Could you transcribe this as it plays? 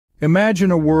Imagine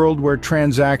a world where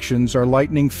transactions are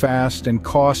lightning fast and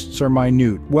costs are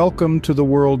minute. Welcome to the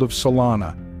world of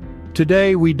Solana.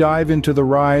 Today we dive into the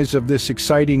rise of this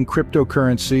exciting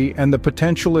cryptocurrency and the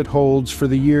potential it holds for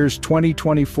the years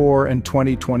 2024 and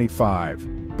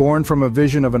 2025. Born from a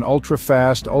vision of an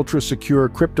ultra-fast, ultra-secure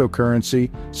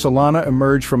cryptocurrency, Solana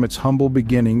emerged from its humble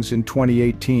beginnings in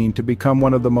 2018 to become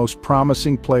one of the most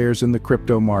promising players in the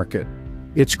crypto market.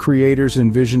 Its creators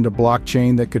envisioned a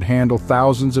blockchain that could handle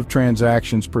thousands of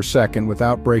transactions per second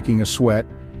without breaking a sweat,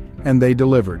 and they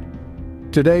delivered.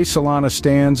 Today, Solana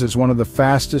stands as one of the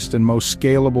fastest and most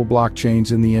scalable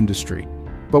blockchains in the industry.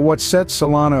 But what sets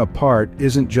Solana apart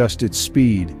isn't just its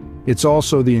speed, it's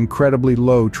also the incredibly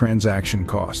low transaction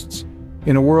costs.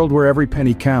 In a world where every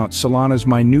penny counts, Solana's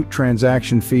minute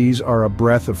transaction fees are a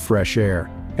breath of fresh air.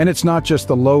 And it's not just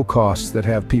the low costs that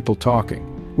have people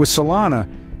talking. With Solana,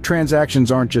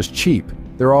 transactions aren't just cheap,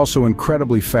 they're also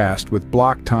incredibly fast with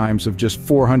block times of just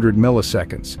 400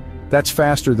 milliseconds. That's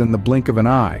faster than the blink of an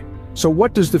eye. So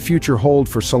what does the future hold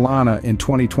for Solana in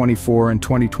 2024 and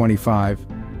 2025?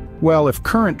 Well, if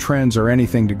current trends are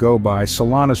anything to go by,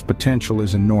 Solana's potential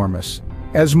is enormous.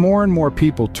 As more and more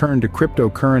people turn to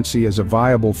cryptocurrency as a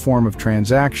viable form of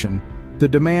transaction, the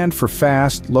demand for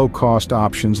fast, low-cost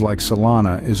options like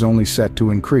Solana is only set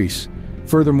to increase.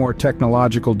 Furthermore,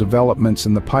 technological developments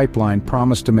in the pipeline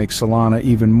promise to make Solana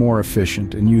even more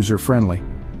efficient and user-friendly.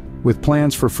 With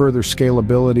plans for further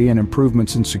scalability and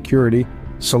improvements in security,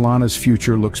 Solana's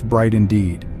future looks bright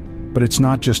indeed. But it's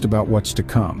not just about what's to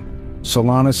come.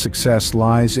 Solana's success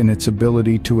lies in its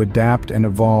ability to adapt and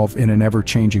evolve in an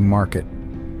ever-changing market.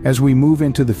 As we move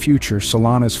into the future,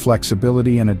 Solana's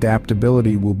flexibility and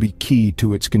adaptability will be key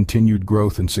to its continued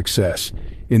growth and success.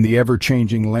 In the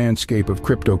ever-changing landscape of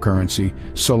cryptocurrency,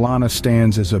 Solana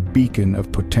stands as a beacon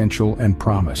of potential and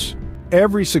promise.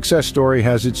 Every success story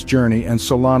has its journey, and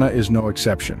Solana is no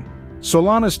exception.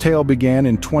 Solana's tale began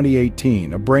in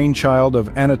 2018, a brainchild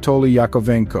of Anatoly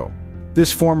Yakovenko.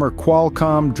 This former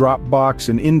Qualcomm, Dropbox,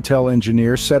 and Intel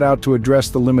engineer set out to address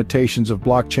the limitations of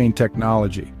blockchain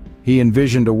technology. He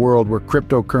envisioned a world where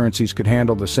cryptocurrencies could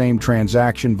handle the same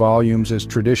transaction volumes as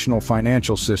traditional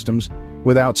financial systems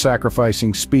without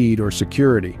sacrificing speed or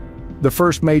security. The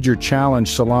first major challenge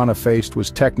Solana faced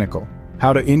was technical: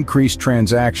 how to increase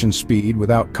transaction speed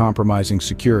without compromising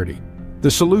security. The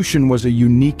solution was a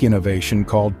unique innovation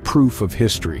called proof of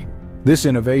history. This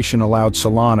innovation allowed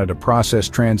Solana to process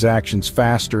transactions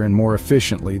faster and more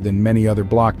efficiently than many other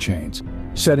blockchains,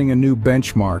 setting a new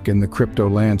benchmark in the crypto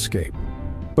landscape.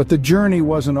 But the journey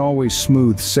wasn't always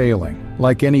smooth sailing.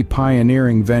 Like any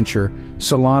pioneering venture,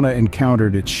 Solana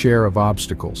encountered its share of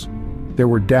obstacles. There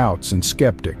were doubts and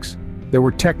skeptics. There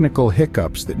were technical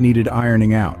hiccups that needed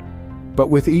ironing out. But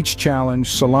with each challenge,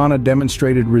 Solana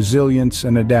demonstrated resilience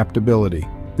and adaptability.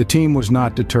 The team was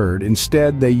not deterred.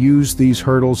 Instead, they used these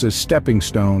hurdles as stepping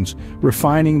stones,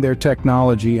 refining their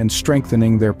technology and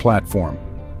strengthening their platform.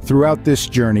 Throughout this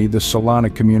journey, the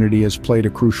Solana community has played a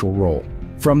crucial role.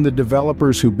 From the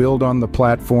developers who build on the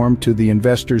platform to the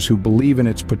investors who believe in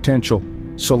its potential,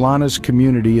 Solana's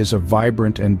community is a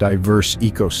vibrant and diverse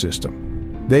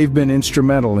ecosystem. They've been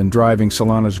instrumental in driving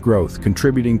Solana's growth,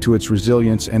 contributing to its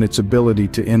resilience and its ability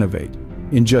to innovate.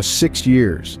 In just 6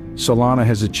 years, Solana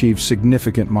has achieved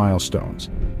significant milestones.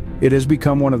 It has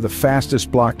become one of the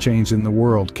fastest blockchains in the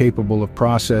world, capable of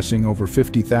processing over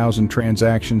 50,000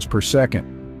 transactions per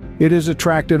second. It has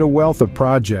attracted a wealth of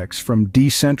projects, from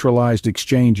decentralized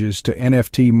exchanges to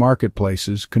NFT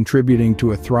marketplaces, contributing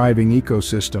to a thriving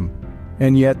ecosystem.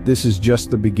 And yet, this is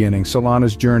just the beginning.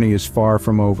 Solana's journey is far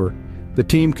from over. The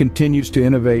team continues to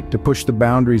innovate, to push the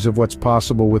boundaries of what's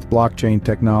possible with blockchain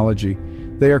technology.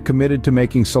 They are committed to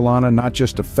making Solana not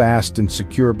just a fast and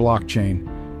secure blockchain,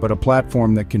 but a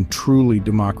platform that can truly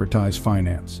democratize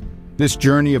finance. This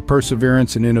journey of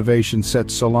perseverance and innovation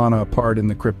sets Solana apart in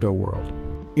the crypto world.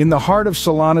 In the heart of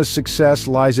Solana's success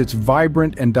lies its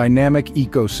vibrant and dynamic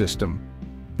ecosystem.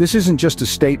 This isn't just a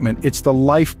statement, it's the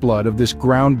lifeblood of this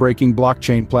groundbreaking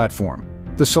blockchain platform.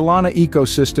 The Solana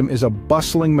ecosystem is a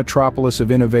bustling metropolis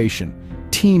of innovation,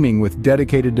 teeming with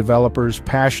dedicated developers,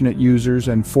 passionate users,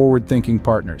 and forward-thinking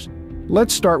partners.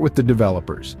 Let's start with the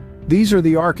developers. These are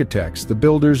the architects, the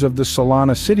builders of the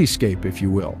Solana cityscape, if you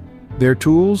will. Their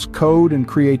tools, code, and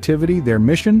creativity, their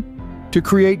mission? To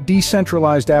create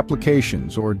decentralized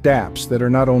applications, or dApps, that are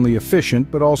not only efficient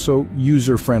but also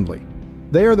user-friendly.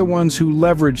 They are the ones who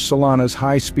leverage Solana's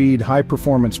high-speed,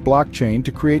 high-performance blockchain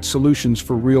to create solutions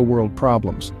for real-world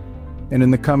problems. And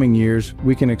in the coming years,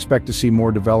 we can expect to see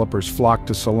more developers flock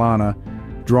to Solana,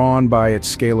 drawn by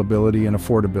its scalability and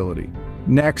affordability.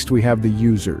 Next, we have the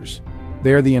users.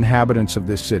 They are the inhabitants of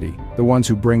this city, the ones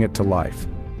who bring it to life.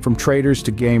 From traders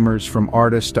to gamers, from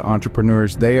artists to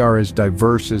entrepreneurs, they are as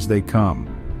diverse as they come.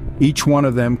 Each one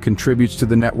of them contributes to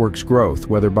the network's growth,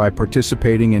 whether by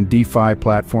participating in DeFi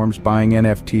platforms, buying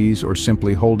NFTs, or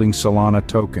simply holding Solana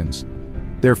tokens.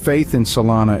 Their faith in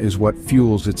Solana is what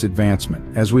fuels its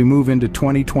advancement. As we move into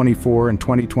 2024 and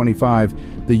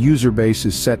 2025, the user base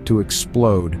is set to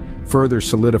explode, further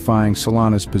solidifying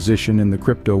Solana's position in the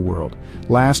crypto world.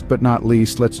 Last but not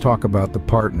least, let's talk about the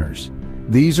partners.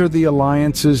 These are the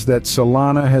alliances that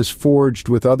Solana has forged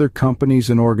with other companies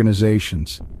and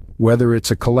organizations. Whether it's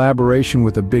a collaboration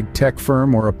with a big tech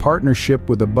firm or a partnership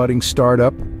with a budding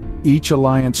startup, each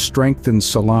alliance strengthens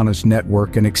Solana's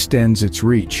network and extends its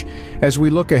reach. As we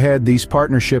look ahead, these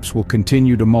partnerships will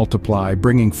continue to multiply,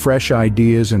 bringing fresh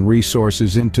ideas and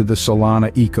resources into the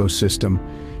Solana ecosystem.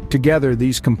 Together,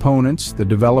 these components, the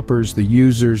developers, the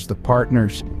users, the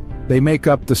partners, they make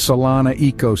up the Solana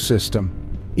ecosystem.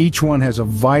 Each one has a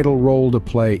vital role to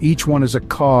play. Each one is a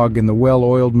cog in the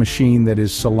well-oiled machine that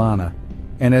is Solana.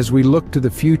 And as we look to the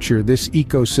future, this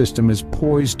ecosystem is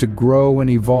poised to grow and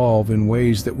evolve in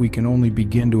ways that we can only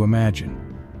begin to imagine.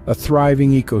 A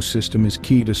thriving ecosystem is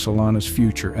key to Solana's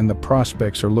future, and the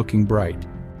prospects are looking bright.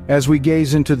 As we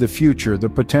gaze into the future, the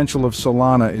potential of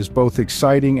Solana is both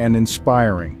exciting and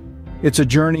inspiring. It's a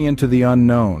journey into the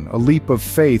unknown, a leap of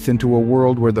faith into a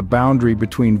world where the boundary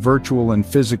between virtual and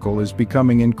physical is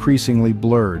becoming increasingly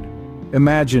blurred.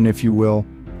 Imagine, if you will,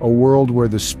 a world where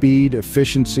the speed,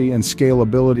 efficiency, and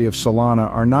scalability of Solana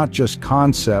are not just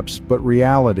concepts, but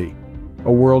reality.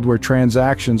 A world where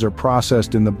transactions are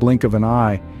processed in the blink of an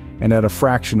eye and at a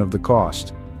fraction of the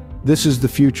cost. This is the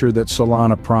future that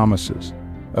Solana promises.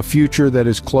 A future that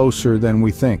is closer than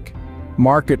we think.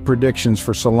 Market predictions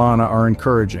for Solana are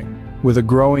encouraging. With a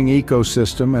growing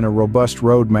ecosystem and a robust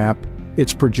roadmap,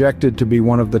 it's projected to be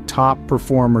one of the top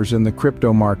performers in the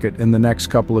crypto market in the next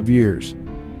couple of years.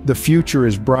 The future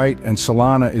is bright and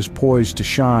Solana is poised to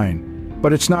shine.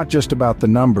 But it's not just about the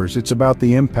numbers, it's about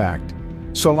the impact.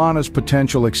 Solana's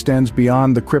potential extends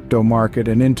beyond the crypto market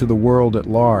and into the world at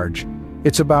large.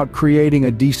 It's about creating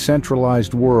a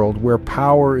decentralized world where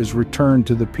power is returned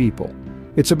to the people.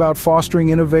 It's about fostering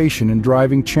innovation and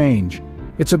driving change.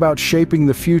 It's about shaping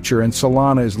the future, and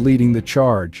Solana is leading the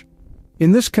charge.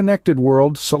 In this connected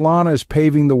world, Solana is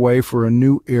paving the way for a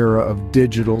new era of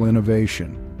digital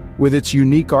innovation. With its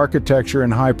unique architecture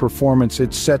and high performance,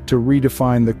 it's set to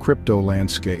redefine the crypto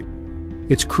landscape.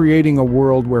 It's creating a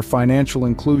world where financial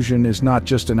inclusion is not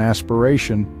just an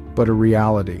aspiration, but a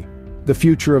reality. The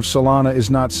future of Solana is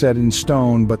not set in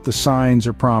stone, but the signs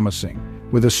are promising.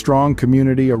 With a strong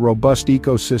community, a robust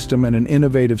ecosystem, and an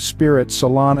innovative spirit,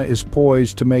 Solana is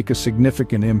poised to make a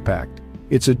significant impact.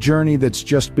 It's a journey that's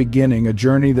just beginning, a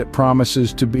journey that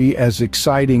promises to be as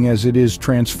exciting as it is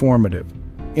transformative.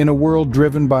 In a world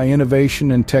driven by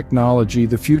innovation and technology,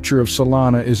 the future of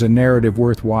Solana is a narrative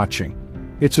worth watching.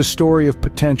 It's a story of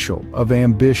potential, of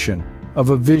ambition, of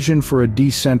a vision for a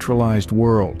decentralized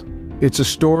world. It's a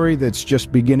story that's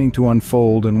just beginning to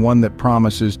unfold, and one that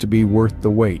promises to be worth the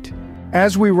wait.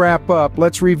 As we wrap up,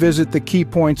 let's revisit the key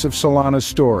points of Solana's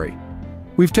story.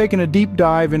 We've taken a deep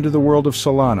dive into the world of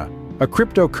Solana, a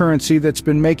cryptocurrency that's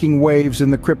been making waves in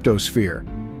the cryptosphere.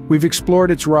 We've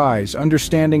explored its rise,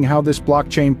 understanding how this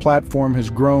blockchain platform has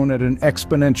grown at an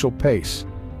exponential pace.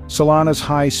 Solana's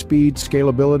high speed,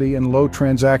 scalability, and low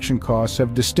transaction costs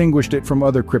have distinguished it from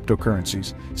other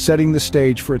cryptocurrencies, setting the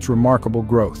stage for its remarkable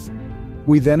growth.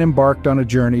 We then embarked on a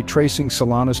journey tracing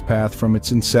Solana's path from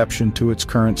its inception to its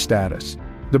current status.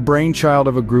 The brainchild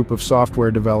of a group of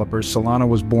software developers, Solana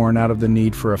was born out of the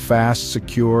need for a fast,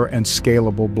 secure, and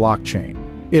scalable blockchain.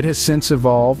 It has since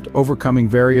evolved, overcoming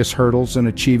various hurdles and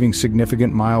achieving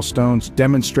significant milestones,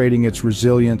 demonstrating its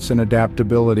resilience and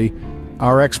adaptability.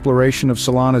 Our exploration of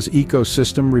Solana's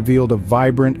ecosystem revealed a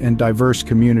vibrant and diverse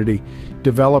community.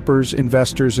 Developers,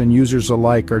 investors, and users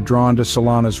alike are drawn to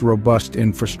Solana's robust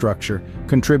infrastructure,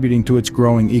 contributing to its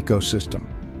growing ecosystem.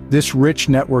 This rich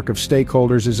network of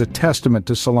stakeholders is a testament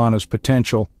to Solana's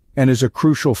potential and is a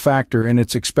crucial factor in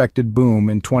its expected boom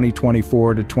in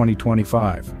 2024 to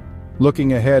 2025.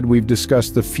 Looking ahead, we've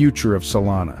discussed the future of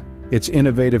Solana. Its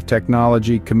innovative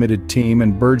technology, committed team,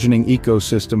 and burgeoning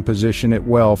ecosystem position it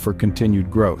well for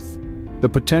continued growth. The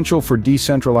potential for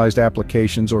decentralized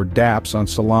applications, or dApps, on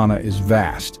Solana is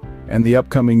vast, and the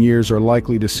upcoming years are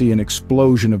likely to see an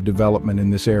explosion of development in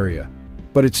this area.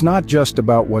 But it's not just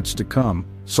about what's to come.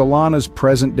 Solana's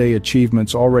present-day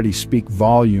achievements already speak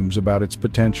volumes about its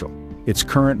potential. Its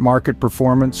current market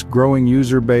performance, growing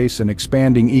user base, and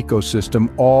expanding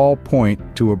ecosystem all point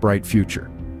to a bright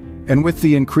future. And with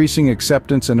the increasing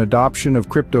acceptance and adoption of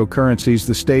cryptocurrencies,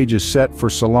 the stage is set for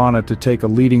Solana to take a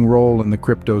leading role in the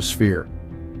crypto sphere.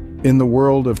 In the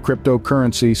world of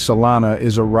cryptocurrency, Solana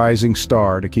is a rising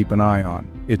star to keep an eye on.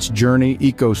 Its journey,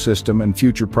 ecosystem, and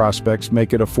future prospects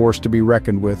make it a force to be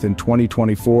reckoned with in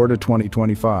 2024 to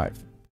 2025.